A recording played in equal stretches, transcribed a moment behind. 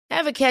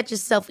Ever catch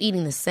yourself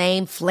eating the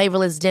same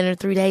flavorless dinner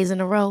 3 days in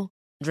a row?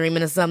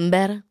 Dreaming of something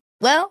better?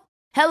 Well,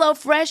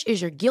 HelloFresh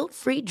is your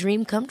guilt-free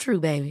dream come true,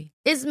 baby.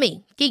 It's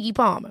me, Keke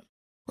Palmer.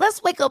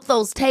 Let's wake up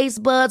those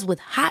taste buds with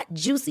hot,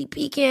 juicy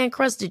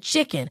pecan-crusted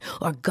chicken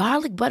or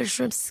garlic butter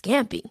shrimp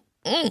scampi.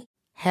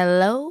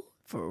 Hello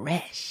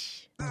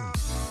Fresh.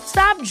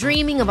 Stop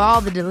dreaming of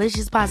all the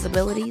delicious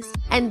possibilities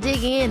and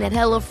dig in at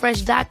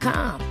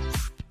HelloFresh.com.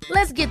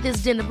 Let's get this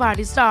dinner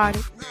party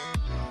started.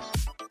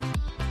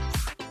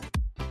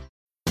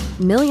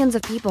 Millions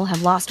of people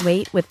have lost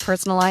weight with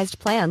personalized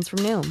plans from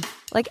Noom.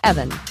 Like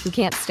Evan, who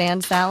can't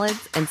stand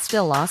salads and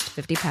still lost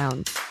 50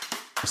 pounds.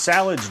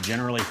 Salads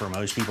generally for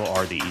most people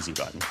are the easy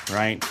button,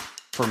 right?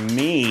 For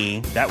me,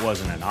 that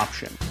wasn't an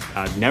option.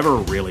 I never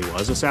really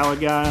was a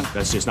salad guy.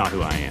 That's just not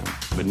who I am.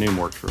 But Noom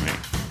worked for me.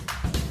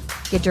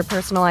 Get your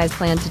personalized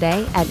plan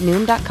today at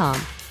Noom.com.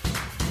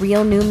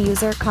 Real Noom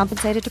user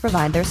compensated to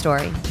provide their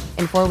story.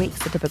 In 4 weeks,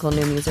 the typical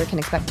Noom user can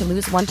expect to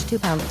lose 1 to 2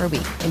 pounds per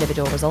week.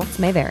 Individual results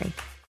may vary.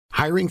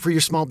 Hiring for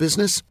your small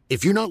business?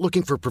 If you're not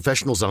looking for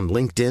professionals on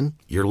LinkedIn,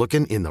 you're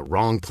looking in the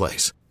wrong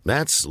place.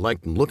 That's like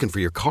looking for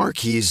your car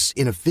keys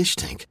in a fish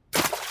tank.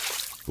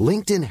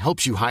 LinkedIn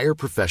helps you hire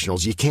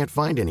professionals you can't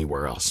find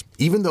anywhere else,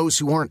 even those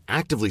who aren't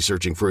actively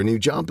searching for a new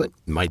job but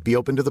might be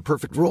open to the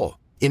perfect role.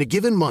 In a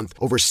given month,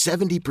 over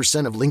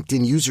 70% of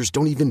LinkedIn users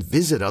don't even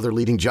visit other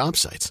leading job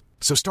sites.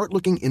 So start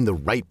looking in the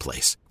right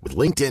place. With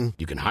LinkedIn,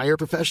 you can hire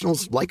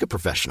professionals like a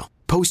professional.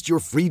 Post your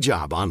free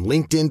job on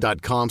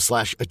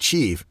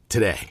linkedin.com/achieve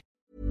today.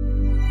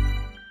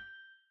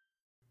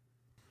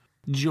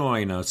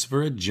 Join us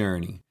for a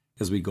journey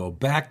as we go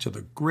back to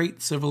the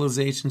great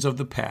civilizations of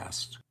the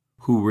past.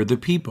 Who were the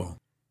people?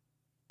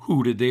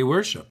 Who did they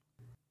worship?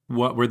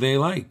 What were they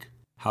like?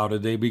 How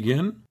did they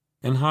begin?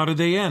 And how did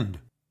they end?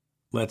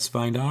 Let's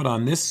find out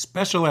on this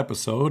special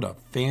episode of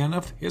Fan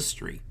of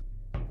History.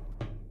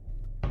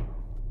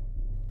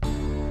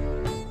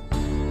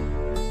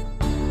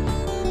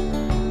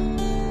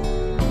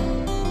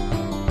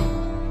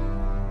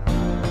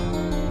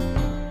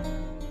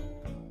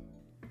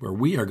 Where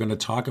we are going to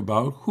talk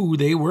about who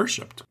they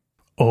worshipped.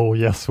 Oh,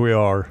 yes, we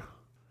are.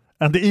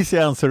 And the easy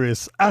answer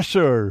is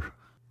Asher.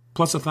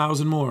 Plus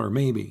 1,000 more,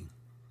 maybe.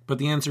 But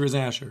the answer is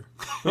Asher.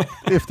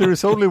 If there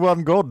is only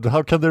one God,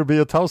 how can there be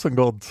 1,000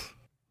 gods?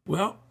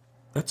 Well,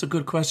 that's a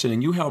good question.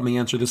 And you helped me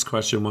answer this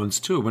question once,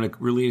 too, when it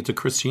related to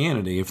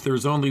Christianity. If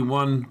there's only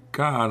one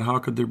God, how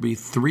could there be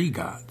 3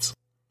 gods?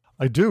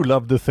 I do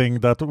love the thing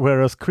that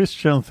whereas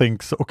Christian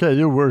thinks, okay,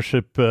 you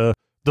worship the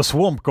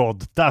swamp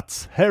god,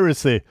 that's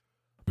heresy.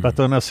 But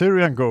an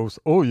Assyrian goes,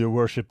 oh, you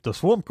worship the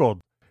swamp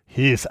god.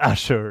 He is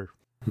Asher.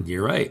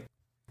 You're right.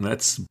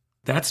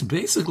 That's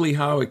basically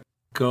how it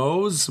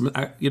goes,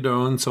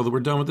 and so that we're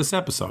done with this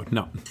episode.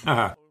 No.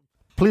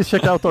 Please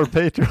check out our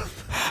Patreon.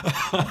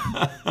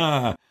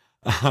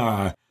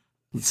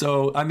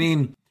 So, I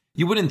mean,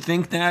 you wouldn't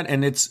think that,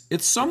 and it's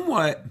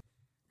somewhat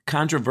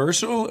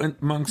controversial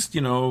amongst,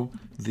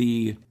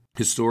 the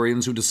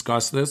historians who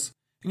discuss this.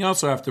 And you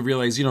also have to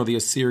realize, the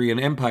Assyrian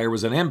Empire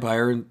was an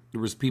empire, and there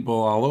was people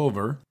all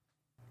over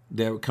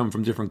that would come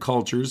from different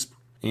cultures.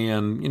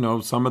 And,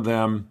 some of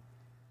them,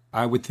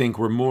 I would think,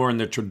 were more in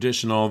the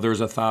traditional, there's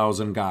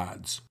 1,000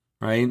 gods,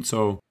 right?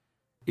 So,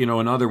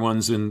 and other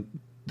ones in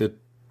the,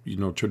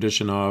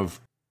 tradition of,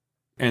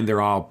 and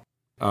they're all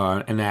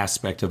an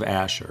aspect of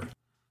Asher.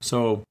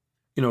 So,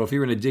 if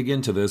you're going to dig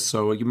into this,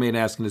 so you may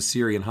ask an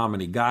Assyrian, how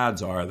many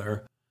gods are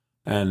there?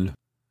 And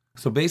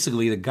so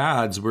basically the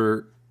gods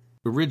were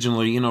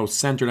originally,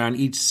 centered on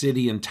each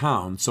city and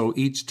town. So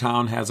each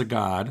town has a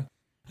god,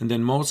 and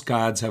then most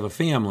gods have a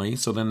family.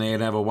 So then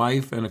they'd have a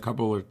wife and a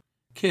couple of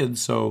kids.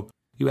 So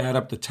you add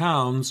up the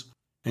towns,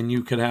 and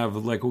you could have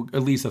like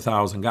at least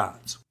 1,000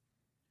 gods.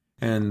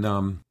 And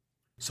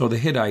so the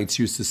Hittites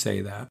used to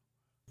say that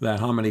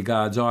how many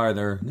gods are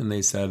there? And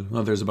they said,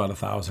 well, there's about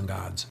 1,000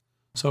 gods.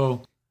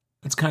 So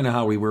that's kind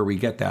of where we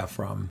get that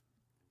from.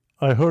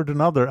 I heard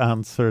another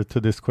answer to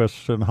this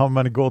question. How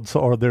many gods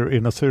are there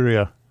in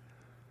Assyria?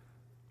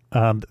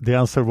 And the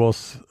answer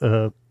was,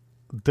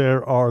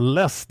 there are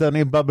less than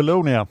in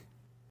Babylonia.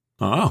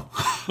 Oh.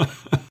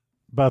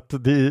 But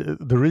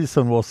the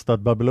reason was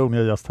that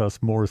Babylonia just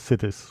has more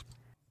cities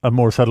and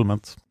more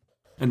settlements.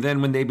 And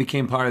then when they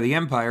became part of the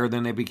empire,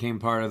 then they became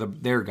part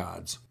of their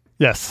gods.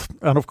 Yes,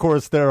 and of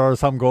course there are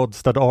some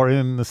gods that are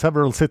in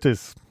several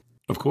cities.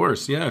 Of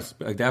course, yes,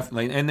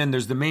 definitely. And then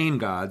there's the main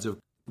gods, of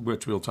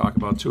which we'll talk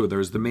about too.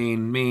 There's the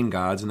main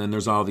gods, and then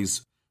there's all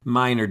these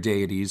minor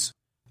deities.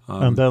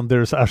 And then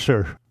there's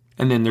Asher.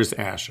 And then there's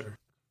Asher.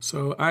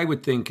 So I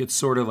would think it's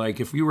sort of like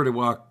if you were to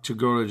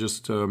go to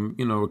just,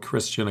 a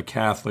Christian, a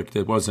Catholic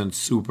that wasn't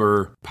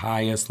super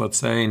pious, let's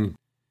say, and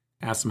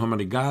ask them how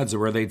many gods there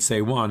were, they'd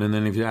say one. And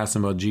then if you ask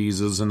them about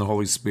Jesus and the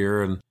Holy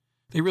Spirit, and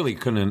they really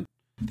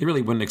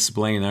wouldn't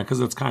explain that because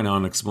it's kind of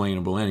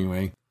unexplainable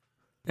anyway.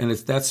 And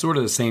that's sort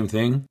of the same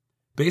thing.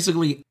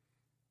 Basically,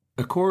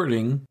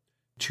 according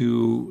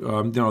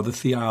to, the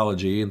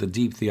theology and the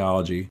deep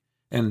theology,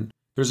 and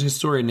there's a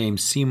historian named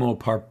Simo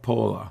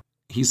Parpola.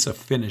 He's a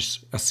Finnish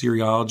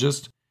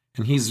Assyriologist,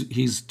 And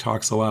he's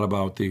talks a lot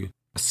about the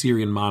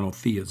Assyrian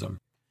monotheism.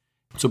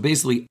 So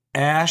basically,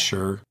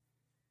 Asher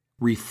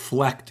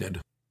reflected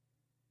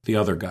the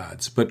other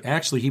gods, but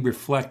actually he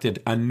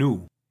reflected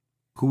Anu,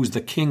 who's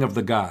the king of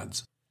the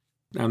gods.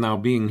 Now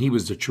being he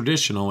was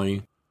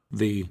traditionally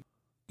the,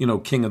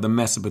 king of the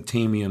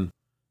Mesopotamian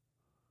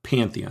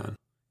pantheon,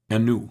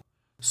 Anu.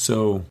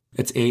 So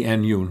it's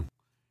Anu.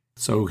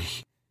 So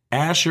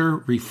Asher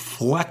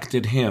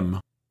reflected him,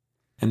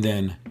 and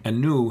then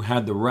Anu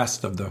had the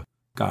rest of the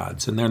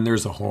gods. And then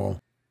there's a whole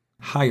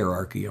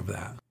hierarchy of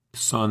that.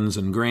 Sons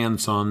and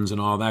grandsons and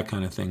all that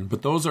kind of thing.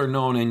 But those are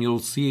known, and you'll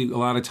see a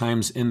lot of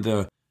times in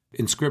the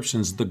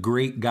inscriptions, the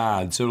great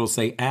gods. So it'll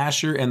say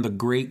Asher and the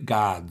great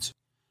gods.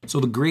 So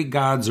the great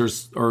gods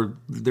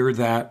they're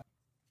that,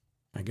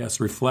 I guess,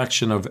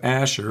 reflection of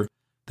Asher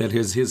that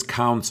is his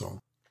council.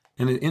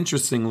 And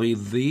interestingly,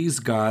 these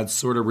gods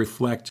sort of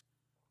reflect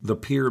the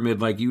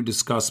pyramid like you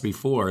discussed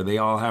before. They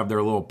all have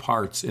their little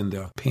parts in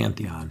the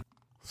pantheon.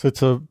 So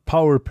it's a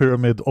power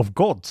pyramid of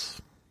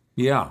gods.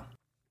 Yeah.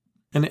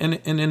 And in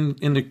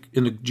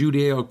the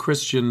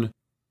Judeo-Christian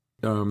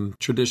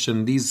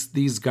tradition,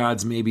 these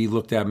gods may be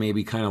looked at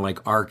maybe kind of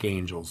like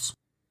archangels.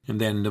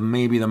 And then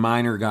maybe the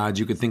minor gods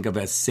you could think of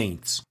as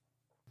saints.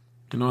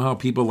 You know how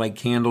people light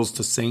candles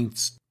to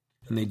saints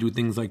and they do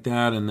things like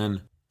that? And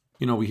then,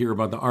 we hear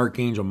about the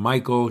archangel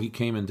Michael. He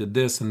came and did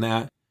this and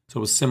that. So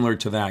it was similar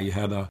to that. You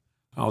had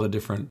all the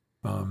different,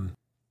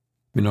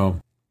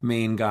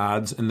 main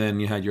gods, and then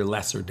you had your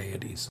lesser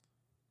deities.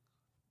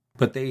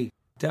 But they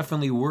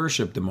definitely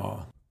worshipped them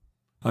all.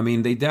 I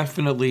mean, they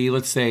definitely,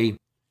 let's say,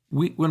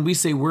 when we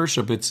say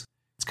worship, it's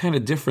kind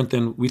of different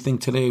than we think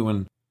today.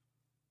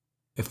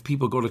 If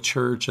people go to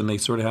church and they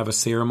sort of have a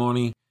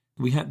ceremony,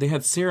 they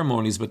had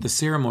ceremonies, but the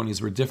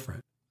ceremonies were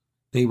different.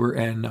 They were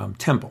in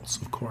temples,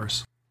 of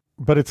course.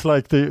 But it's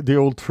like the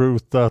old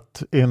truth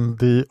that in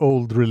the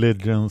old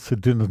religions,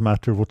 it didn't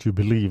matter what you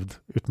believed.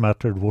 It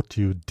mattered what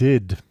you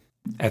did.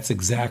 That's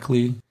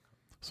exactly.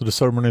 So the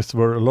ceremonies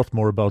were a lot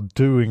more about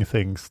doing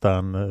things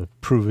than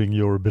proving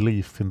your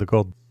belief in the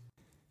God.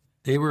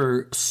 They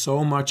were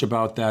so much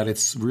about that.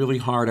 It's really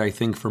hard, I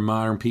think, for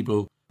modern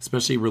people,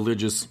 especially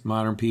religious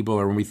modern people,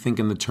 or when we think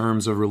in the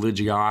terms of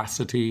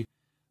religiosity,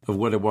 of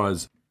what it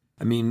was.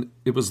 I mean,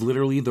 it was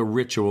literally the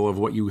ritual of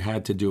what you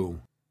had to do.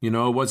 It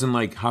wasn't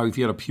like how if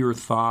you had a pure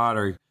thought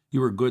or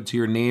you were good to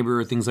your neighbor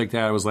or things like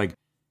that. It was like,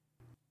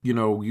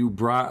 you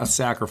brought a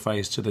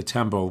sacrifice to the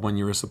temple when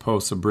you were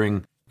supposed to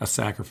bring a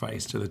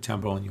sacrifice to the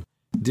temple, and you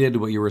did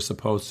what you were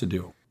supposed to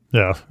do.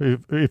 Yeah,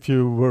 if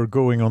you were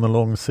going on a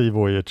long sea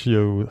voyage,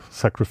 you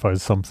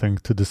sacrificed something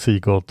to the sea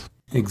god.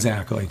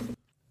 Exactly.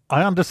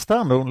 I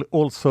understand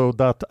also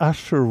that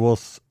Asher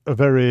was a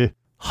very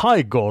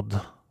high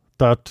god,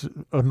 that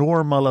a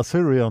normal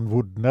Assyrian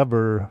would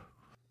never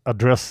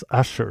address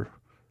Asher.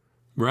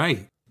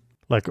 Right.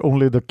 Like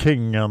only the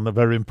king and the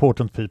very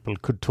important people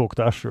could talk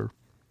to Asher.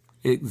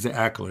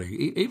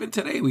 Exactly. Even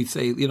today we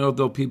say,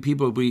 though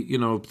people,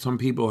 some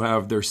people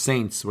have their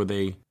saints where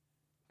they,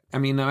 I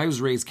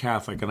was raised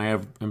Catholic and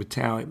I'm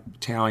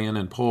Italian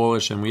and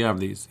Polish, and we have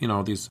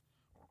these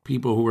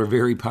people who were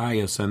very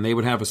pious, and they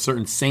would have a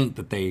certain saint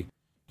that they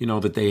were,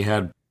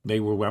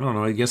 I don't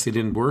know, I guess they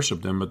didn't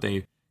worship them, but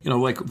they,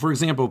 like, for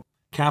example,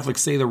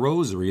 Catholics say the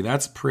rosary,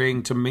 that's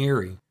praying to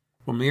Mary.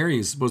 Well,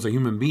 Mary was a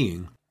human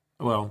being.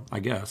 Well, I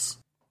guess,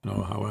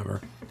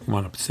 however you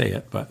want to say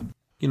it, but,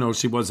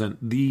 she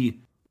wasn't the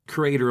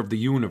creator of the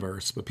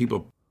universe, but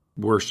people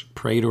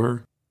pray to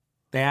her.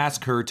 They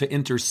ask her to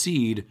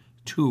intercede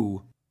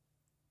to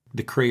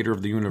the creator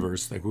of the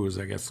universe, who is,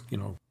 I guess,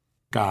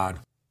 God,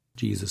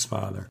 Jesus,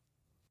 Father.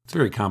 It's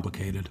very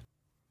complicated.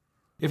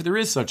 If there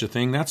is such a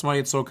thing, that's why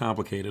it's so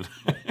complicated.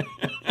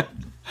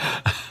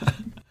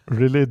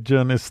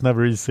 Religion is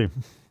never easy.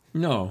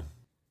 No.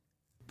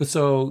 But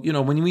so,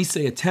 when we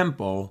say a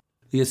temple,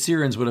 the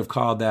Assyrians would have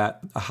called that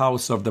a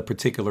house of the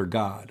particular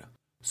god.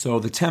 So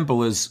the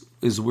temple is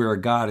where a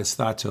god is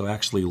thought to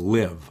actually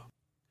live.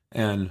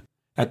 And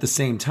at the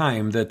same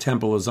time, the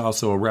temple is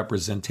also a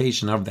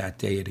representation of that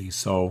deity.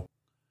 So,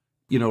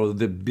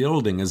 the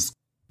building is,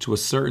 to a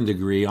certain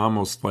degree,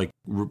 almost like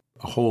a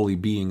holy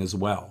being as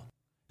well.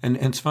 And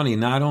it's funny,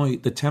 not only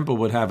the temple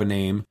would have a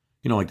name,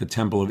 like the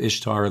temple of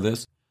Ishtar or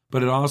this,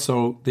 but it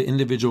also, the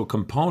individual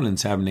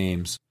components have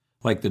names.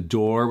 Like the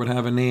door would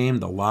have a name,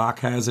 the lock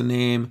has a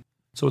name.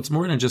 So it's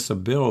more than just a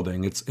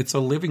building. It's a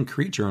living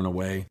creature in a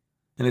way,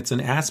 and it's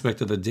an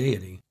aspect of the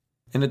deity.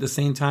 And at the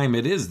same time,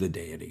 it is the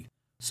deity.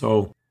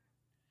 So,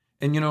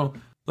 and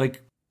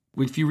like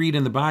if you read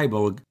in the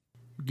Bible,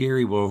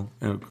 Gary will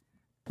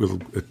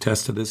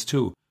attest to this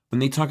too. When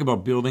they talk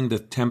about building the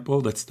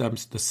temple, that's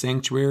the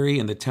sanctuary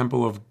and the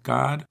temple of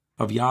God,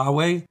 of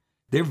Yahweh,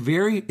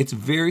 it's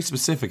very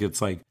specific.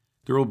 It's like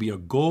there will be a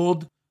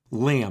gold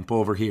lamp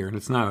over here, and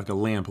it's not like a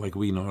lamp like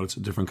we know, it's a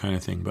different kind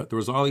of thing, but there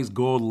was all these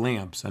gold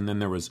lamps, and then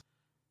there was,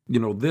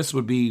 this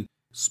would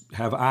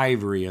have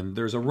ivory, and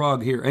there's a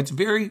rug here.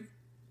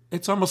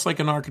 It's almost like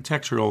an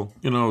architectural,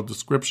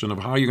 description of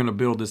how you're going to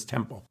build this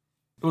temple.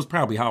 It was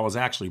probably how it was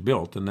actually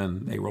built, and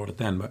then they wrote it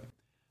then,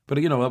 but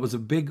But, that was a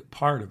big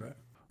part of it.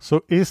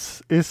 So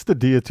is the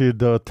deity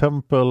the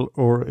temple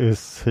or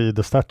is he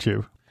the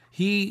statue?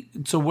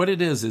 So what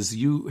it is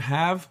you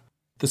have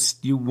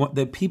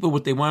the people,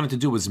 what they wanted to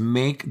do was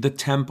make the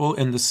temple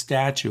and the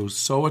statue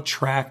so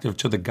attractive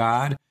to the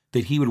god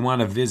that he would want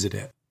to visit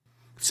it.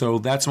 So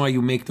that's why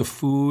you make the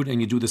food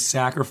and you do the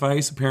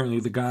sacrifice. Apparently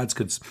the gods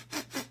could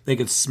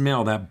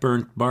smell that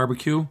burnt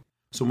barbecue.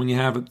 So when you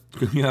have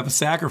a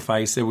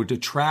sacrifice, it would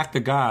attract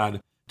the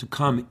god to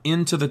come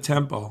into the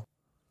temple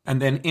and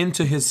then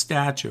into his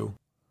statue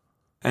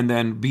and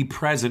then be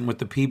present with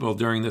the people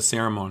during the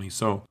ceremony.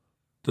 So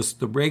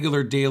the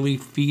regular daily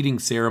feeding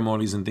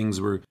ceremonies and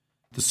things were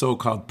the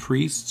so-called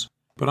priests,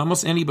 but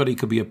almost anybody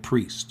could be a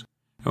priest.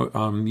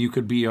 You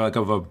could be like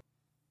of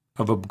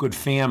a good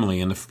family,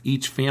 and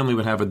each family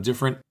would have a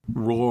different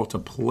role to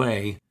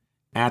play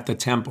at the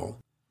temple.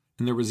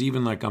 And there was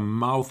even like a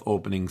mouth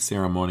opening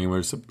ceremony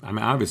where,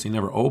 obviously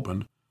never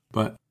opened,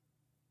 but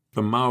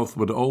the mouth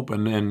would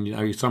open and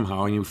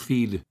you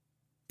feed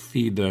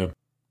the,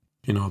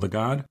 the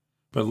god.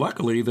 But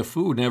luckily the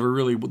food never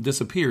really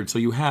disappeared. So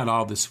you had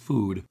all this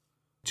food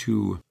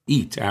to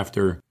eat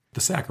after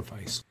the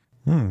sacrifice.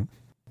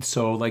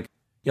 So like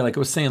I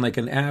was saying, like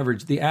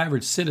the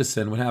average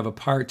citizen would have a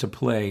part to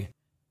play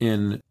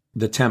in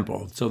the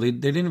temple. So they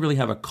didn't really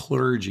have a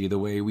clergy the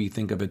way we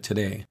think of it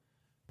today.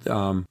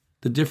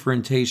 The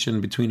differentiation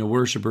between a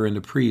worshiper and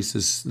a priest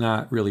is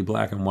not really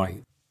black and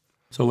white.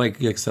 So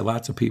like I said,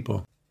 lots of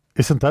people.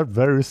 Isn't that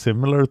very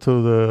similar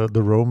to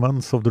the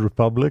Romans of the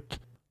Republic?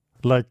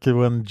 Like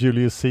when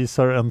Julius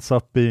Caesar ends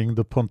up being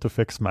the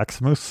Pontifex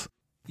Maximus?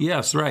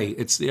 Yes, right.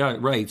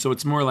 Right. So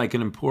it's more like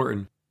an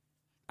important.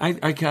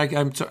 I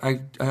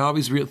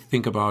always really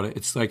think about it.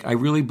 It's like I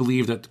really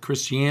believe that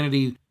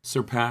Christianity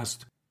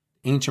surpassed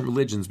ancient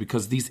religions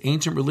because these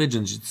ancient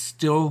religions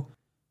still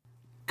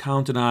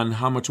counted on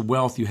how much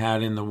wealth you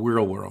had in the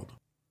real world.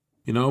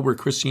 Where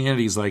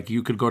Christianity is like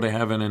you could go to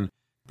heaven and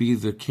be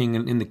the king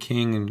and in the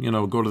king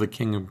and, go to the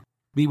king and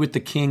be with the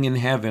king in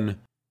heaven.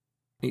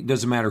 It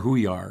doesn't matter who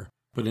you are.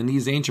 But in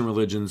these ancient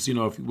religions,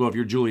 if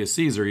you're Julius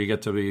Caesar, you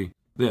get to be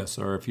this.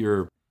 Or if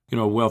you're,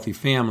 a wealthy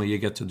family, you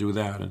get to do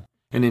that.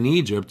 And in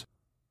Egypt,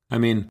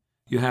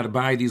 you had to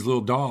buy these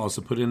little dolls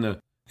to put in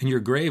your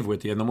grave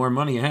with you. And the more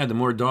money you had, the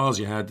more dolls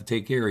you had to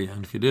take care of you.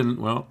 And if you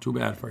didn't, well, too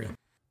bad for you.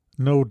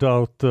 No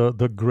doubt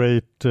the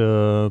great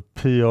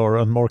PR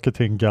and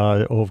marketing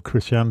guy of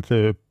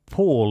Christianity,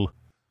 Paul,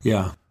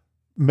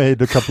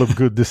 made a couple of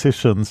good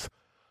decisions.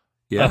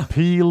 Yeah.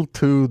 Appeal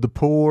to the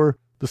poor,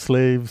 the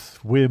slaves,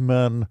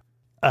 women,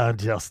 and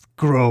just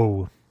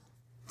grow.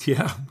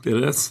 Yeah,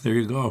 it is. There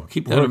you go.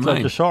 Keep that in Worked mind.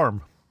 like a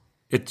charm.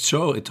 It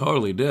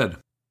totally did.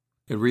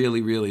 It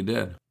really, really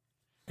did.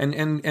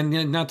 And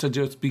not to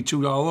just be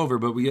chewed all over,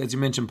 but as you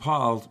mentioned,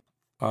 Paul,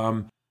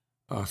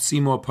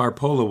 Simo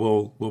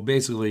Parpola will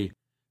basically,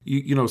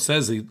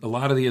 says a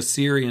lot of the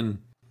Assyrian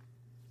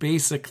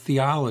basic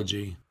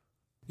theology,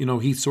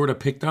 he sort of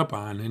picked up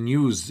on and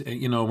used,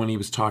 when he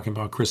was talking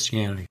about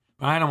Christianity.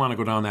 But I don't want to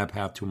go down that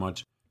path too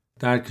much.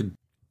 That could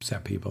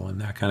upset people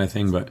and that kind of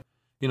thing. But,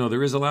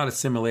 there is a lot of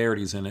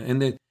similarities in it.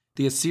 And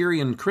the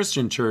Assyrian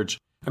Christian church,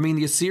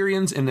 the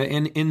Assyrians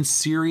in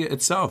Syria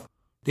itself,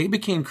 they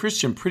became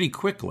Christian pretty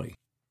quickly.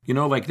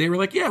 Like they were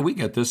like, yeah, we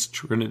get this,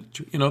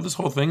 this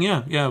whole thing.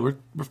 Yeah, we're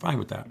fine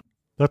with that.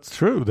 That's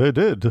true. They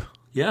did.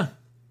 Yeah.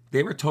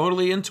 They were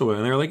totally into it.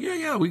 And they were like,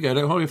 yeah, we get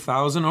it. Only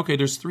 1,000. Okay,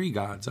 there's 3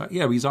 gods.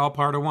 Yeah, he's all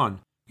part of one.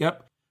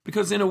 Yep.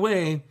 Because in a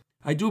way,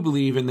 I do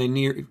believe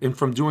and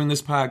from doing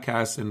this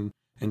podcast and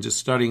just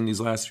studying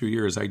these last few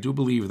years, I do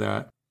believe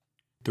that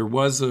there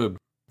was a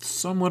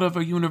somewhat of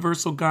a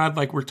universal God,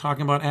 like we're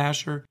talking about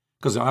Asher,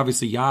 because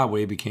obviously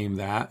Yahweh became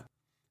that.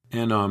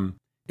 And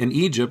in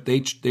Egypt,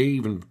 they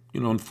even,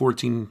 in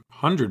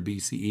 1400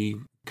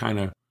 BCE, kind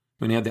of,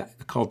 when they had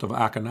the cult of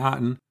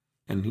Akhenaten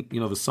and,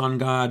 the sun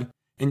god.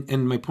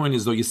 And my point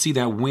is, though, you see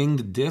that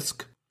winged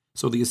disc.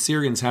 So the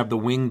Assyrians have the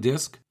winged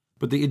disc,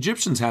 but the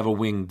Egyptians have a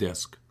winged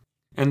disc.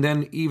 And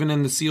then even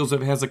in the seals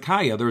of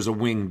Hezekiah, there's a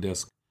winged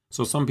disc.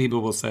 So some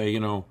people will say,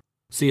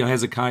 see,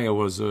 Hezekiah he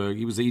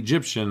was an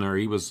Egyptian,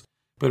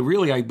 but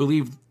really I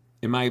believe,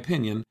 in my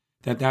opinion,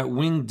 that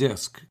winged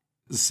disc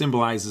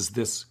symbolizes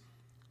this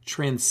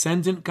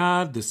transcendent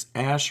God, this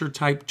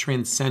Asher-type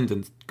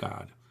transcendent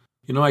God.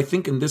 I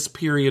think in this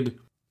period,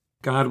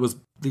 God was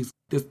this.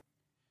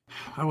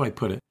 How do I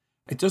put it?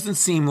 It doesn't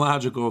seem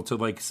logical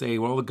to say,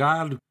 well,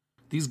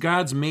 these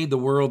gods made the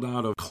world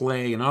out of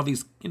clay and all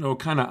these,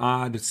 kind of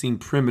odd, seem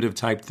primitive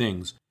type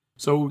things.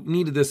 So we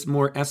needed this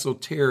more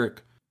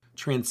esoteric,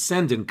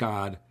 transcendent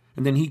God,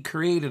 and then he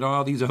created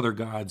all these other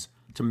gods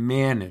to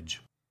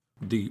manage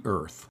the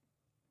earth.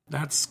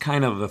 That's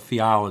kind of the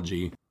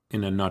theology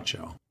in a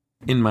nutshell,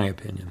 in my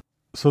opinion.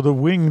 So the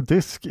winged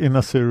disc in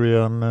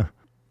Assyrian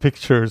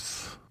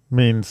pictures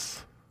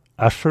means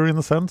Asher in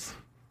a sense?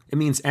 It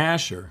means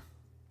Asher.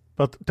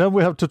 But then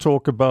we have to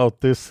talk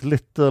about this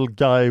little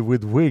guy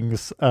with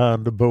wings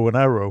and a bow and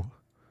arrow.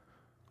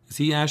 Is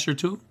he Asher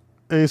too?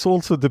 He's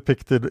also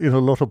depicted in a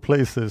lot of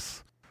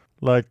places.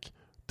 Like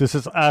This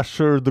is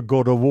Asher, the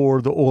god of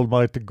war, the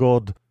almighty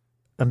god.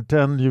 And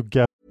then you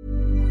get...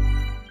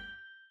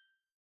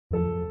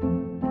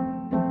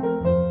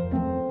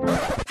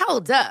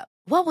 Hold up.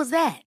 What was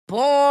that?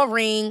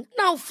 Boring.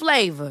 No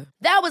flavor.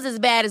 That was as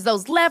bad as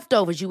those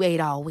leftovers you ate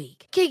all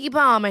week. Keke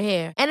Palmer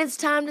here. And it's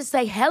time to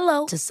say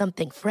hello to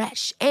something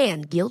fresh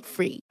and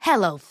guilt-free.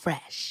 Hello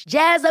Fresh.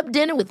 Jazz up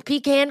dinner with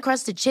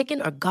pecan-crusted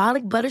chicken or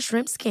garlic butter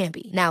shrimp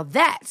scampi. Now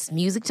that's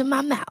music to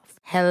my mouth.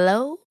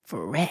 Hello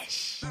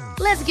Fresh.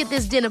 Let's get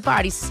this dinner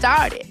party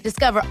started.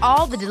 Discover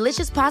all the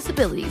delicious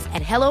possibilities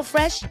at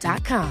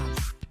hellofresh.com.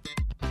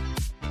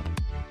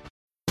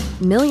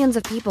 Millions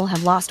of people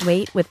have lost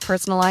weight with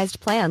personalized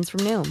plans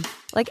from Noom.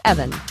 Like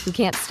Evan, who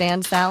can't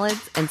stand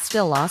salads and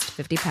still lost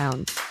 50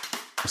 pounds.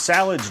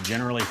 Salads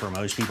generally for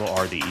most people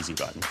are the easy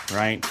button,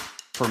 right?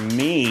 For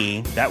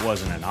me, that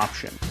wasn't an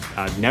option.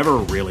 I never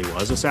really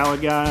was a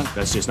salad guy.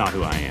 That's just not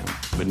who I am.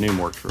 But Noom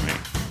worked for me.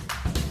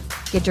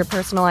 Get your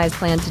personalized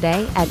plan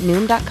today at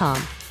Noom.com.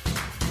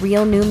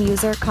 Real Noom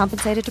user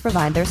compensated to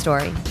provide their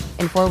story.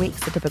 In 4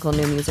 weeks, the typical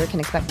Noom user can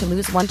expect to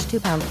lose 1 to 2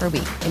 pounds per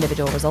week.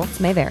 Individual results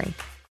may vary.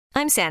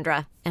 I'm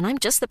Sandra, and I'm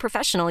just the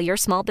professional your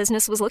small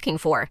business was looking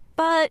for.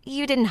 But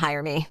you didn't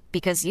hire me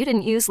because you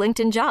didn't use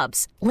LinkedIn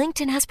Jobs.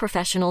 LinkedIn has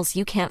professionals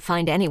you can't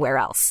find anywhere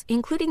else,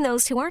 including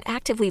those who aren't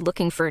actively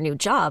looking for a new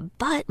job,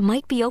 but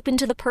might be open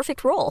to the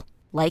perfect role,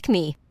 like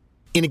me.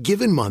 In a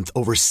given month,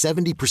 over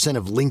 70%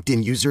 of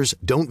LinkedIn users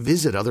don't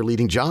visit other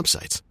leading job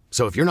sites.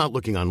 So if you're not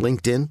looking on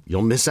LinkedIn,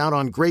 you'll miss out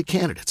on great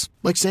candidates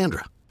like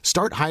Sandra.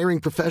 Start hiring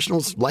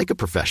professionals like a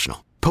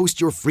professional. Post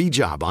your free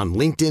job on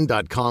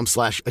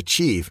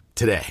linkedin.com/achieve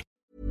today.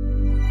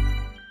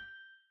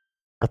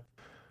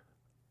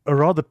 A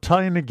rather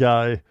tiny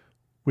guy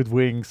with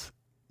wings,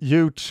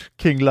 huge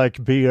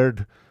king-like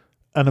beard,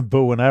 and a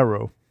bow and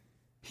arrow.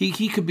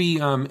 He could be,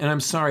 and I'm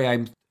sorry,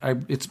 I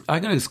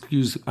gotta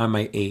excuse on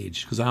my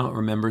age because I don't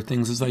remember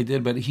things as I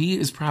did, but he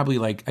is probably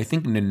like, I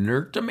think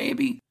Ninurta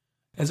maybe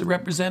as a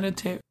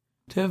representative,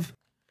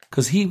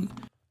 because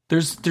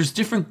there's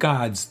different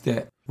gods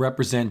that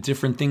represent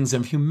different things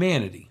of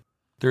humanity.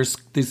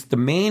 The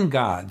main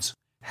gods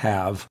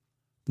have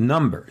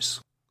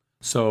numbers.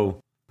 So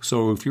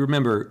if you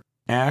remember,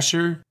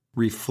 Asher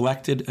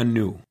reflected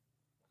Anu.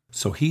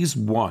 So he's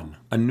 1.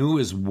 Anu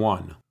is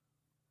 1.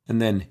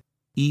 And then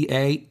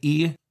I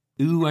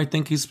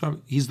think he's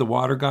the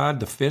water god,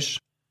 the fish.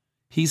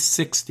 He's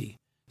 60.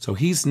 So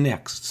he's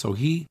next. So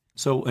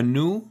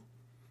Anu,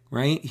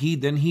 right?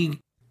 He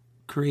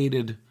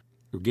created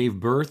or gave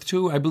birth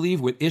to, I believe,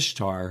 with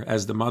Ishtar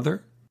as the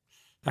mother.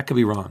 That could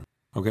be wrong.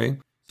 Okay?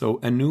 So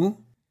Anu,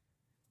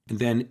 and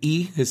then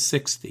is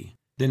 60.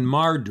 Then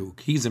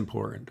Marduk, he's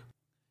important.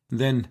 And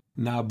then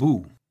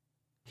Nabu,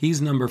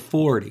 he's number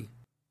 40.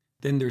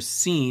 Then there's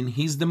Sin,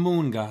 he's the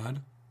moon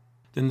god.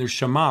 Then there's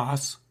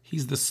Shamash,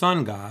 he's the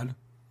sun god.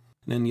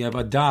 And then you have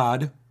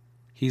Adad,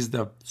 he's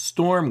the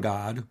storm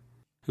god,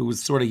 who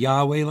was sort of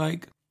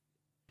Yahweh-like.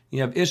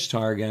 You have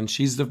Ishtar again,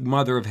 she's the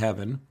mother of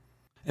heaven.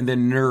 And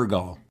then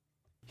Nergal,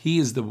 he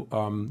is the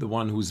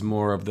one who's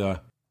more of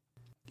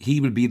he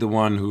would be the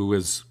one who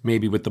is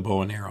maybe with the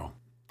bow and arrow.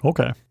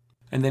 Okay.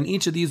 And then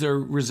each of these are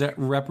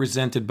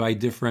represented by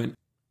different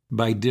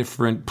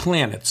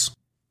planets.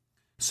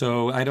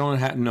 So I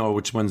don't know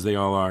which ones they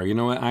all are. You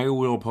know what? I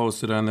will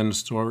post it on the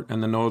store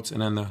and the notes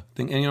and on the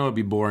thing. And it'd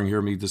be boring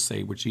here me to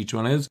say which each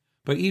one is.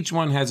 But each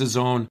one has its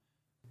own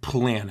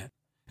planet.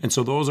 And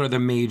so those are the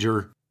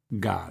major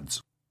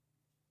gods.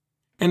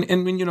 And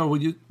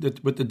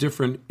with the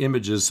different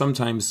images,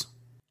 sometimes,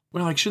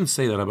 well, I shouldn't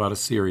say that about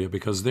Assyria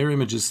because their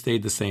images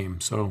stayed the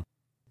same. So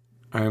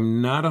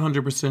I'm not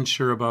 100%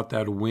 sure about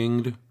that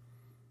winged,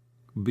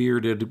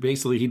 bearded.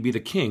 Basically, he'd be the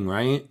king,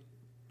 right?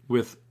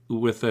 With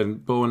a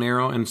bow and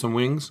arrow and some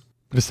wings.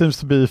 He seems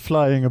to be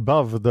flying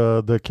above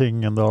the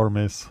king and the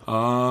armies.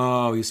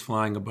 Oh, he's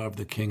flying above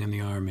the king and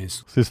the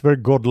armies. So he's very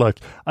godlike.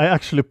 I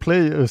actually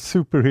play a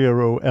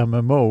superhero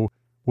MMO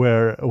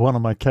where one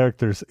of my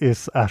characters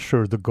is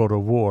Asher, the god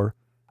of war,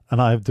 and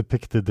I've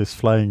depicted this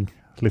flying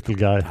little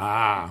guy.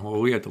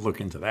 Well, we have to look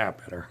into that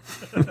better.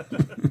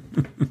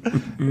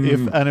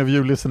 If any of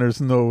you listeners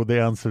know the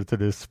answer to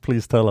this,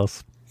 please tell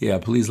us. Yeah,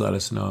 please let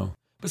us know.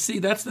 But see,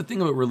 that's the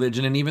thing about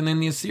religion, and even in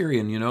the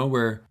Assyrian,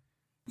 where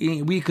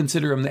we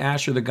consider him the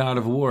Asher, the god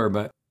of war,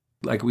 but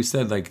like we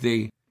said,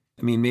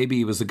 maybe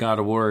he was the god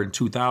of war in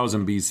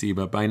 2000 BC,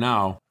 but by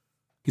now,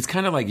 he's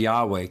kind of like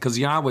Yahweh, because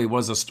Yahweh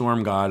was a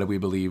storm god, we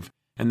believe,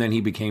 and then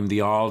he became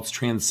the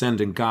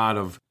all-transcendent god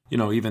of,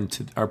 even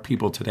to our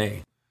people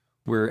today,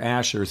 where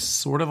Asher is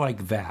sort of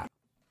like that,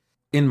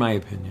 in my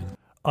opinion.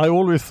 I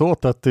always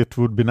thought that it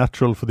would be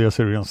natural for the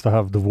Assyrians to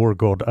have the war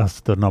god as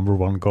the number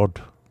one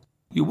god.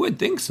 You would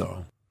think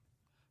so.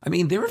 I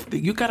mean,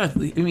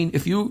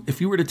 if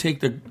you were to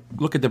take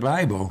look at the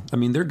Bible, I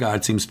mean, their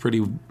God seems pretty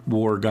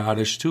war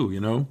goddish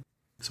too,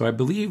 So I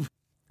believe,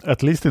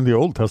 at least in the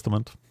Old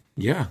Testament.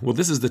 Yeah. Well,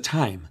 this is the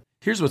time.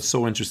 Here's what's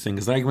so interesting,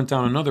 because I went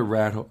down another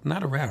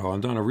not a rat hole.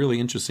 I'm down a really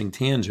interesting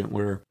tangent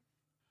where,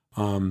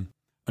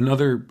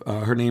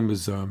 her name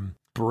is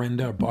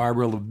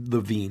Barbara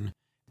Levine,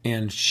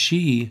 And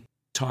she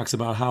talks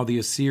about how the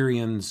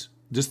Assyrians,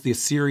 just the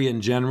Assyria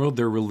in general,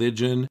 their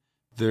religion,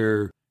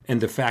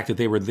 and the fact that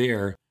they were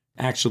there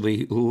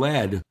actually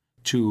led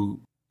to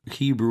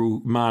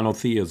Hebrew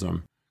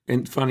monotheism.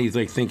 And funny,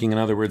 like thinking, in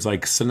other words,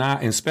 like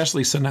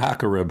especially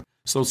Sennacherib.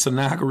 So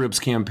Sennacherib's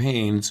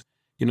campaigns,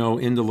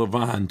 into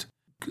Levant,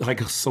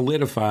 like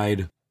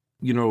solidified,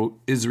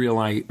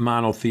 Israelite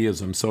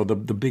monotheism. So the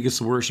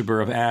biggest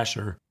worshiper of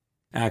Asher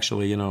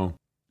actually,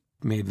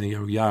 made the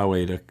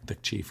Yahweh the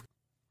chief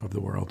of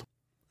the world.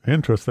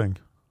 Interesting.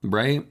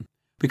 Right?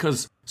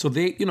 Because, so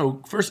they,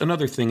 first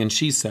another thing, and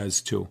she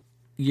says too,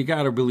 you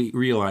got to really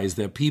realize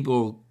that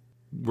people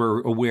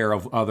were aware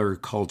of other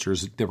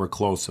cultures that were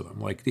close to them.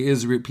 Like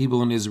the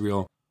people in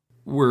Israel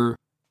were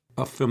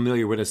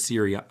familiar with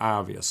Assyria,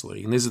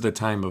 obviously. And this is the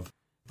time of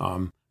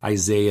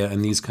Isaiah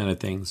and these kind of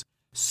things.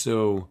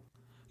 So,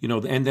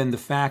 and then the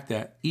fact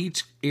that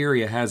each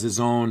area has its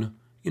own,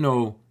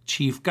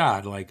 chief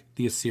god. Like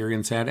the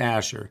Assyrians had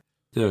Asher.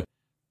 The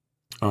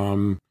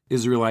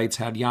Israelites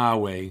had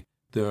Yahweh.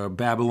 The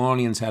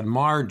Babylonians had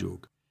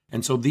Marduk.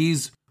 And so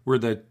these were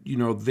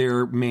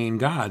their main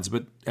gods.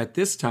 But at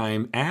this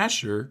time,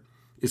 Asher,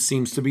 it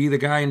seems to be the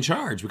guy in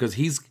charge because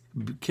he's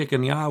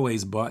kicking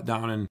Yahweh's butt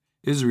down in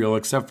Israel,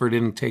 except for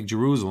didn't take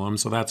Jerusalem,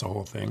 so that's a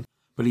whole thing.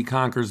 But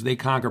they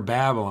conquer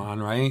Babylon,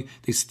 right?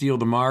 They steal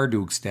the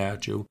Marduk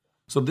statue.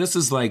 So this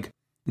is like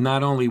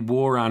not only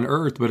war on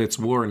earth, but it's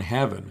war in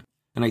heaven.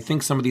 And I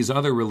think some of these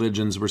other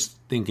religions were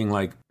thinking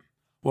like,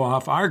 well,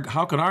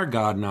 how could our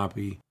God not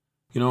be?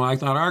 I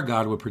thought our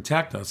God would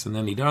protect us, and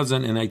then he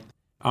doesn't. And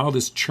all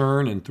this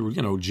churn and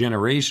through,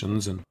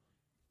 generations and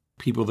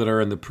people that are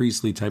in the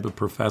priestly type of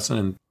profession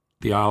and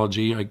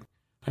theology,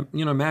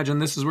 imagine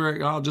this is where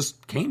it all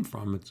just came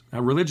from.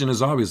 Religion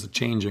is always a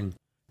changing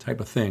type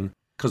of thing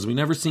because we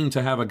never seem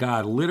to have a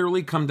God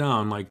literally come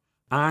down like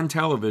on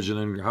television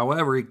and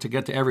however to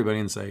get to everybody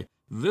and say,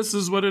 this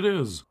is what it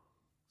is.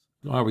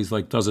 Always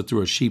like does it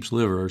through a sheep's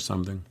liver or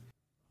something.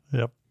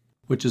 Yep.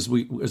 Which is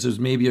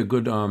maybe a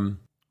good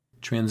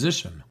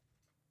transition.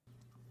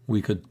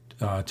 We could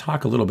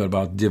talk a little bit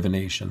about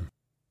divination.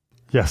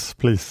 Yes,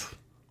 please.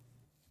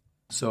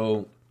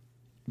 So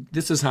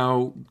this is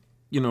how,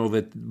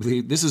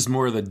 this is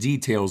more of the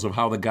details of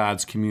how the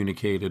gods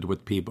communicated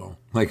with people.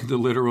 Like the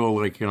literal,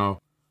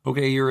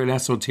 okay, you're an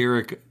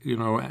esoteric,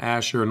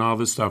 Asher and all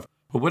this stuff.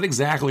 But what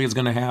exactly is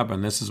going to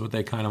happen? This is what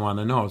they kind of want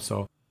to know.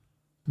 So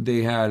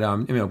they had,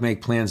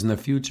 make plans in the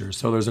future.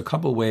 So there's a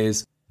couple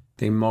ways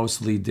they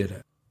mostly did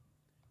it.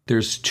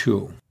 There's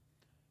two.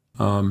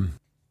 The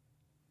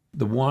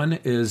one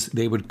is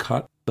they would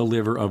cut the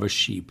liver of a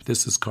sheep.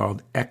 This is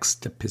called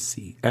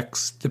extipacy.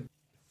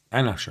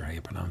 I'm not sure how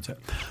you pronounce it,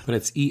 but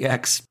it's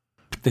EX.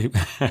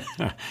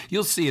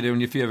 You'll see it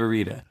if you ever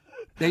read it.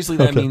 Basically,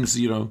 that means,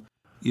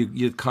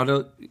 you cut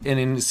and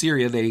in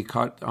Syria, they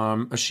cut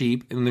a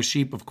sheep, and the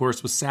sheep, of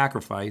course, was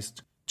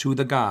sacrificed to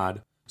the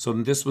god. So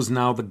this was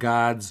now the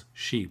god's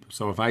sheep.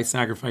 So if I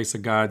sacrifice a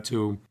god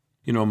to,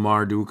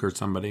 Marduk or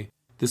somebody,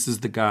 this is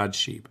the god's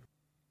sheep.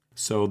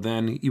 So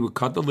then you would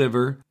cut the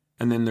liver,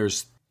 and then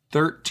there's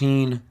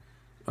 13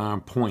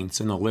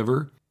 points in the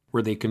liver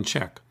where they can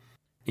check.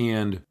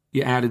 And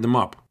you added them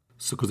up,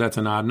 so because that's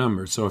an odd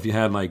number. So if you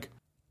had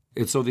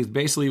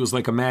basically it was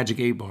like a magic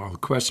 8-ball. The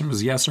question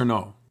was yes or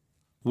no.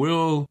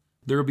 Will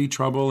there be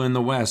trouble in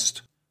the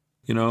West?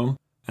 And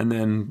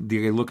then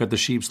they look at the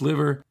sheep's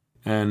liver,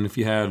 and if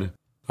you had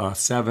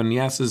 7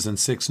 yeses and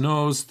 6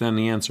 nos, then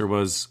the answer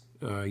was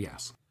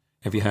yes.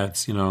 If you had,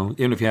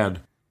 even if you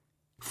had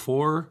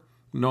 4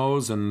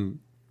 nos and,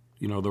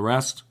 the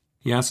rest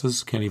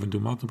yeses, can't even do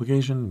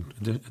multiplication,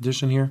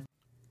 addition here,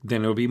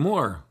 then it would be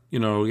more.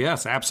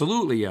 Yes,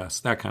 absolutely yes,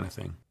 that kind of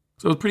thing.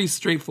 So it's pretty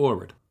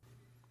straightforward.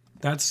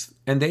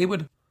 And they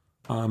would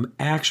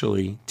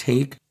actually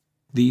take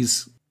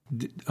these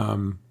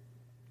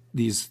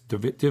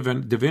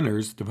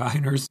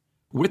diviners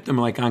with them,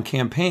 like on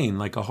campaign,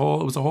 it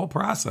was a whole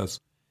process.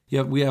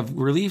 We have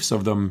reliefs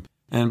of them,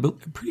 and I'm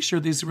pretty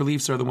sure these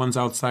reliefs are the ones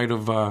outside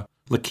of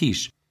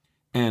Lachish,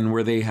 and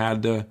where they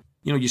had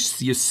you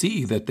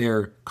see that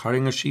they're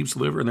cutting a sheep's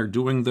liver and they're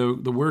doing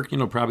the work,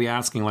 probably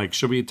asking,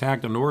 should we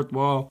attack the north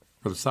wall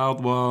or the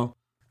south wall?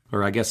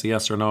 Or I guess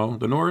yes or no.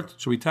 The north?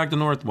 Should we attack the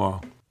north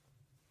wall?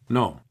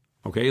 No.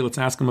 Okay, let's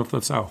ask them if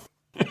the south.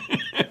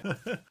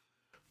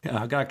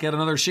 Yeah, I got to get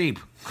another sheep.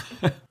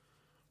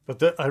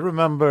 But I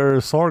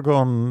remember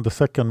Sargon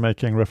II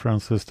making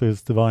references to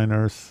his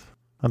diviners,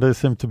 and they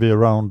seem to be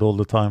around all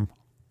the time.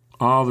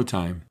 All the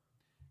time.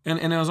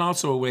 And it was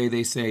also a way,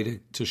 they say,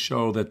 to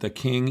show that the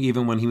king,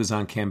 even when he was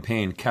on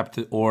campaign, kept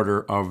the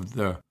order of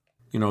the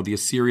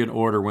Assyrian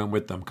order went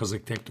with them, because they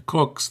took the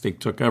cooks, they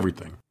took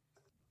everything.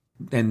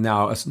 And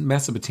now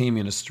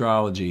Mesopotamian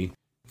astrology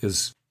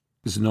is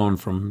known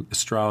from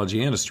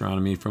astrology and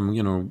astronomy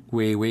from,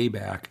 way, way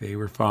back. They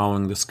were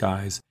following the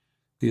skies.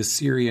 The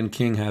Assyrian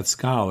king had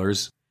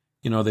scholars,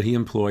 that he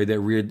employed that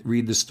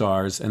read the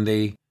stars, and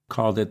they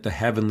called it the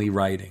heavenly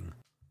writing.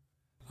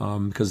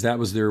 because that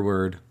was their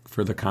word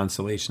for the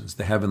constellations,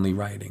 the heavenly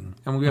writing.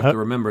 And we have to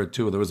remember it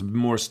too. There was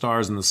more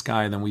stars in the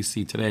sky than we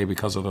see today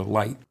because of the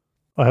light.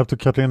 I have to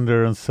cut in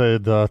there and say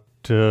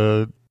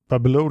that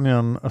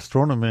Babylonian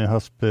astronomy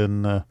has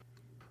been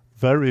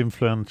very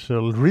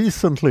influential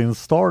recently in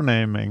star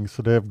naming.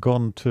 So they have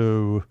gone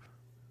to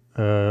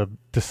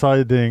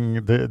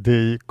deciding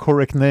the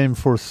correct name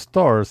for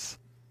stars,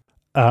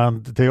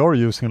 and they are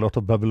using a lot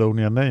of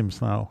Babylonian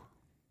names now.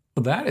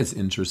 Well, that is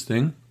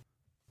interesting.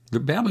 The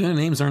Babylonian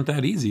names aren't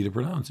that easy to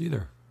pronounce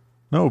either.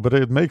 No, but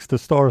it makes the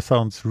star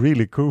sounds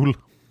really cool.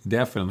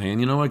 Definitely. And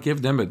you know what?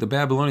 Give them it. The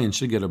Babylonians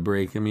should get a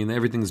break. I mean,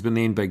 everything's been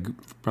named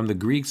from the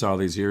Greeks all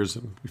these years.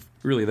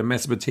 Really, the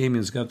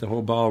Mesopotamians got the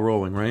whole ball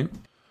rolling, right?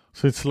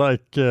 So it's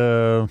like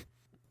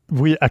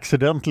we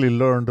accidentally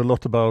learned a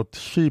lot about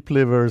sheep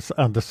livers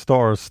and the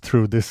stars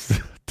through this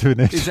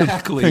divination.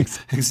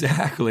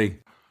 Exactly.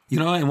 You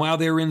know, and while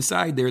they were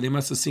inside there, they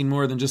must have seen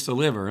more than just a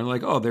liver. And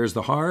like, oh, there's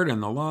the heart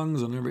and the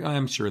lungs and everything.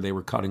 I'm sure they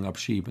were cutting up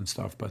sheep and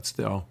stuff, but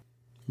still,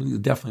 we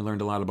definitely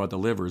learned a lot about the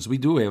livers. We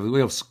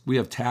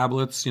have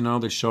tablets, you know,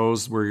 that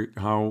shows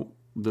how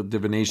the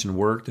divination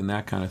worked and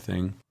that kind of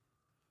thing.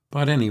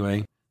 But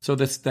anyway, so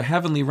the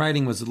heavenly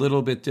writing was a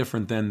little bit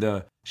different than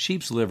the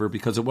sheep's liver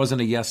because it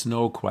wasn't a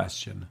yes/no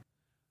question.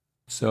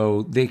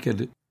 So they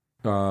could,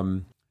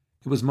 it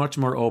was much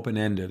more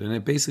open-ended, and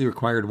it basically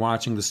required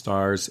watching the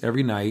stars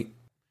every night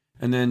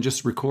and then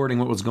just recording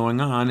what was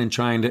going on and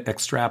trying to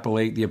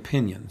extrapolate the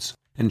opinions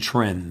and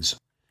trends.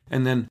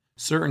 And then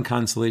certain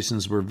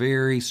constellations were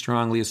very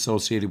strongly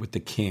associated with the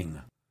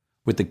king,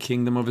 with the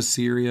kingdom of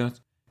Assyria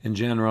in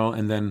general.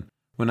 And then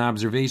when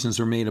observations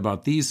were made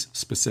about these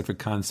specific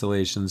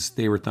constellations,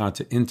 they were thought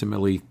to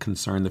intimately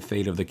concern the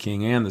fate of the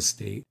king and the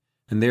state.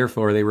 And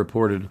therefore, they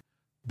reported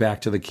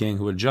back to the king,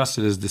 who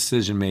adjusted his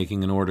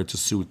decision-making in order to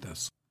suit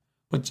this.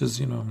 Which is,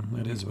 you know,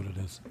 it is what it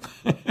is.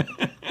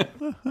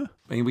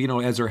 You know,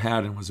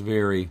 Esarhaddon was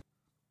very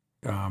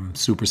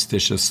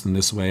superstitious in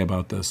this way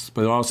about this,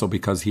 but also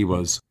because he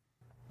had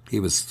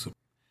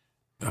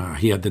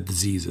the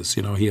diseases.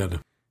 You know,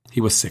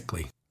 he was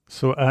sickly.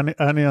 So any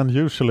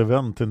unusual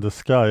event in the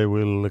sky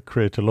will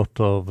create a lot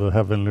of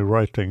heavenly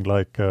writing,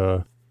 like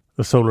a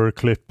solar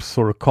eclipse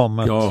or a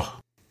comet. Oh,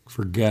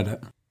 forget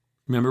it.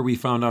 Remember, I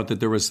found out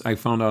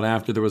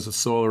after there was a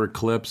solar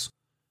eclipse.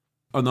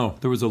 Oh no,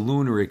 there was a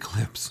lunar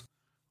eclipse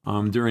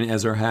during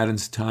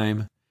Esarhaddon's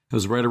time. It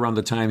was right around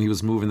the time he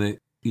was moving to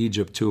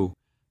Egypt, too.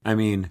 I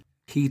mean,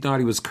 he thought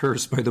he was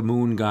cursed by the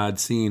moon god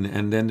scene,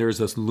 and then there's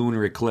this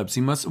lunar eclipse.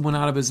 He must have went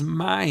out of his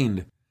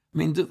mind. I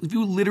mean, if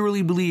you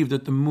literally believe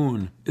that the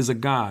moon is a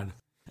god,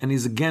 and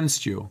he's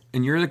against you,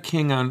 and you're the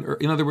king on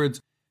Earth, in other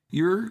words,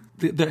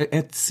 the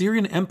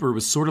Assyrian emperor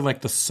was sort of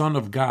like the son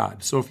of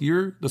God. So if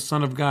you're the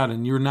son of God,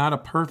 and you're not a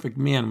perfect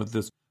man with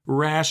this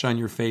rash on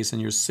your face,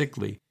 and you're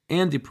sickly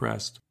and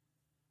depressed,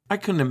 I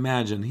couldn't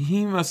imagine.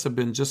 He must have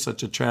been just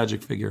such a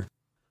tragic figure.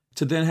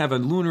 To then have a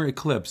lunar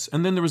eclipse.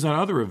 And then there was that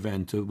other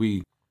event that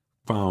we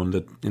found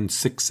that in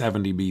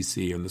 670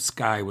 BC, and the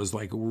sky was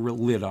like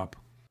lit up.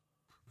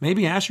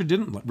 Maybe Asher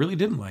really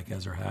didn't like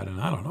Esarhaddon.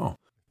 I don't know.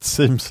 It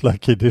seems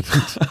like he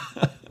didn't.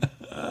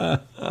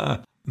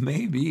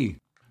 Maybe.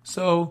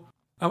 So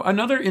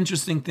another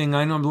interesting thing,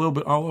 I know I'm a little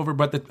bit all over,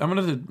 but I'm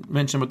going to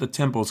mention about the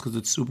temples because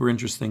it's super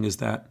interesting, is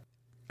that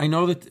I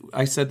know that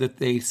I said that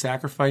they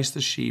sacrifice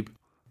the sheep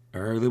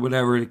or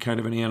whatever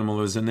kind of an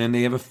animal is, and then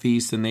they have a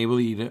feast and they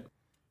will eat it.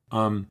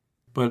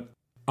 But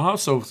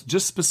also,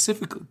 just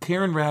specifically,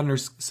 Karen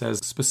Radner says,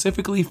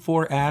 specifically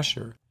for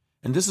Asher,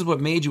 and this is what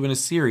made you an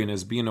Assyrian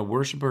as being a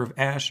worshiper of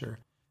Asher,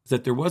 is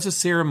that there was a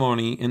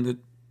ceremony in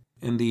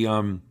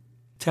the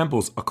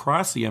temples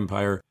across the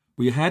empire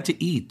where you had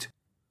to eat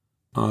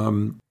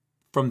from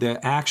the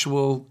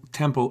actual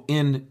temple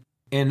in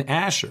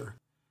Asher,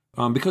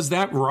 because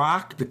that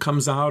rock that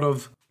comes out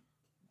of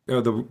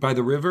by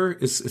the river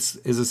is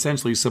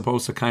essentially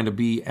supposed to kind of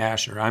be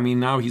Asher. I mean,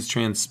 now he's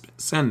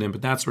transcendent,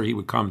 but that's where he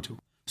would come to.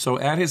 So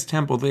at his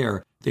temple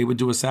there, they would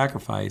do a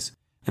sacrifice,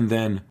 and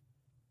then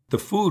the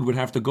food would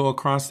have to go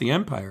across the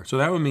empire. So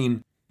that would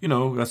mean, you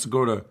know, it has to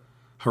go to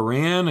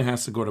Haran, it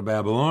has to go to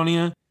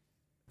Babylonia,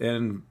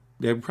 and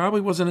it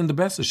probably wasn't in the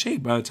best of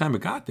shape by the time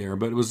it got there,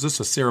 but it was just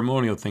a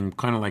ceremonial thing,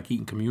 kind of like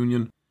eating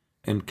communion.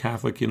 And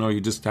Catholic, you know,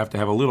 you just have to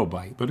have a little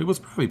bite, but it was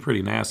probably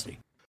pretty nasty.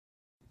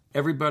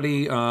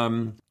 Everybody,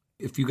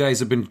 if you guys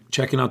have been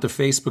checking out the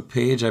Facebook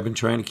page, I've been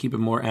trying to keep it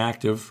more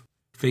active.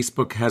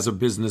 Facebook has a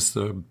business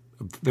for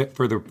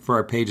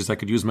our pages. I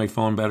could use my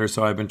phone better,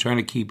 so I've been trying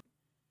to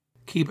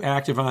keep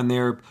active on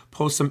there,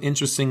 post some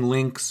interesting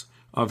links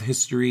of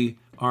history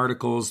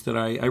articles that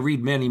I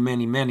read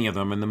many of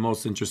them, and the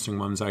most interesting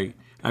ones I've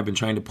been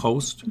trying to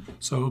post.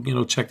 So, you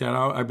know, check that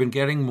out. I've been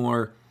getting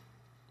more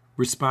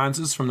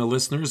responses from the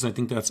listeners. I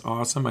think that's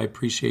awesome. I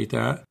appreciate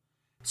that.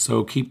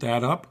 So keep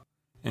that up.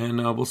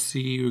 And we'll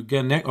see you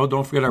again next. Oh,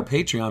 don't forget our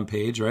Patreon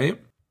page, right?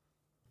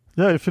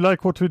 Yeah, if you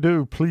like what we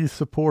do, please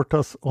support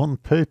us on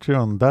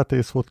Patreon. That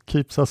is what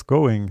keeps us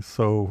going.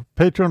 So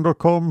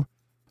patreon.com,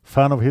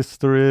 fan of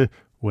history.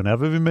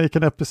 Whenever we make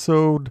an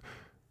episode,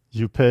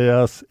 You pay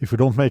us. If we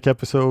don't make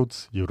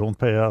episodes, you don't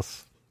pay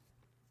us.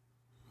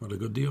 What a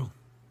good deal.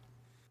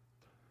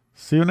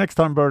 See you next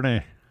time,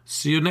 Bernie.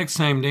 See you next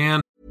time,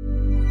 Dan.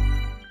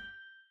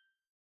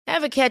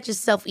 Ever catch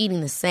yourself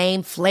eating the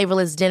same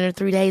flavorless dinner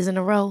 3 days in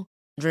a row?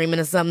 Dreaming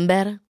of something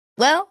better?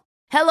 Well,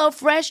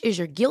 HelloFresh is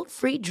your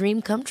guilt-free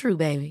dream come true,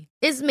 baby.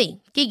 It's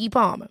me, Keke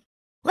Palmer.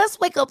 Let's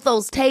wake up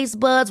those taste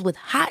buds with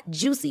hot,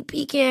 juicy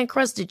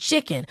pecan-crusted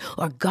chicken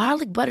or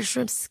garlic butter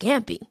shrimp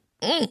scampi.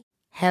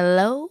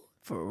 Hello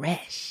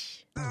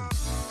Fresh.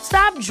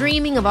 Stop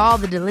dreaming of all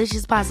the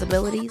delicious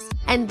possibilities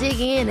and dig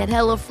in at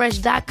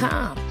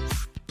HelloFresh.com.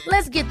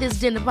 Let's get this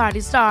dinner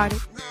party started.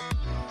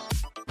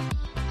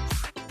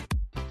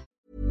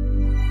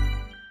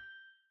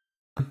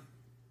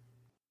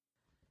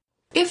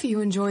 If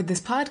you enjoyed this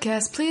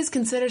podcast, please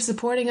consider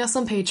supporting us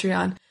on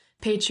Patreon.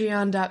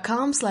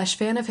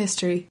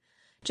 Patreon.com/fanofhistory.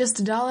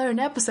 Just $1 an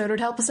episode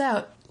would help us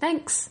out.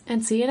 Thanks,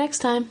 and see you next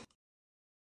time.